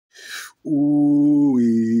Ooh,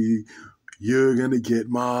 you're gonna get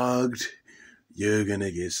mugged. You're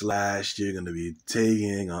gonna get slashed. You're gonna be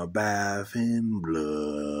taking a bath in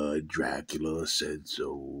blood. Dracula said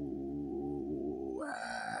so.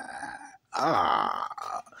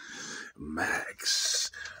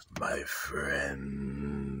 Max, my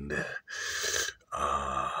friend.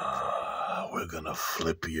 We're gonna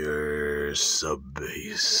flip your sub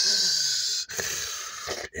base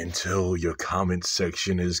until your comment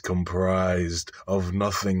section is comprised of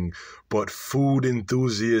nothing but food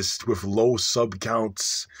enthusiasts with low sub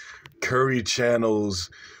counts, curry channels,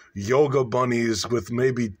 yoga bunnies with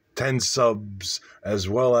maybe 10 subs, as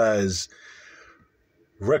well as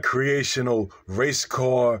recreational race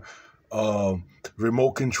car,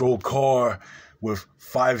 remote control car with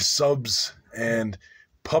 5 subs, and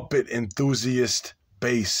puppet enthusiast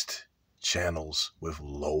based channels with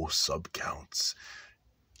low sub counts,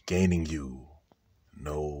 gaining you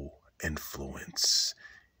no influence,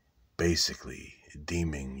 basically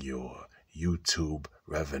deeming your YouTube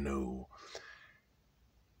revenue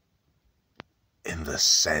in the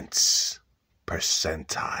cents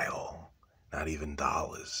percentile, not even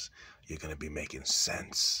dollars. You're going to be making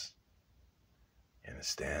cents. You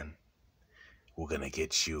understand? We're going to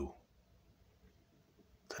get you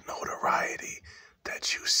the notoriety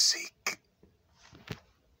that you seek.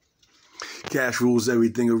 Cash rules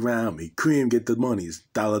everything around me. Cream get the monies.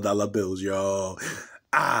 Dollar bills, y'all.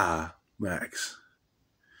 Max.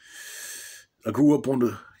 I grew up on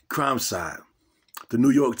the crime side, the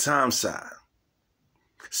New York Times side.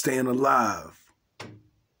 Staying alive.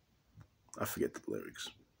 I forget the lyrics.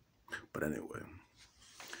 But anyway.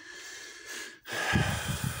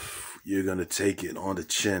 You're going to take it on the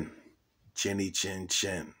chin. Chinny chin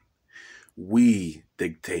chin. We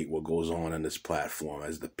dictate what goes on this platform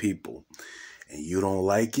as the people. And you don't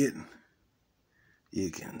like it, you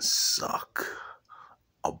can suck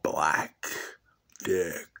a black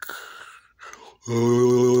dick.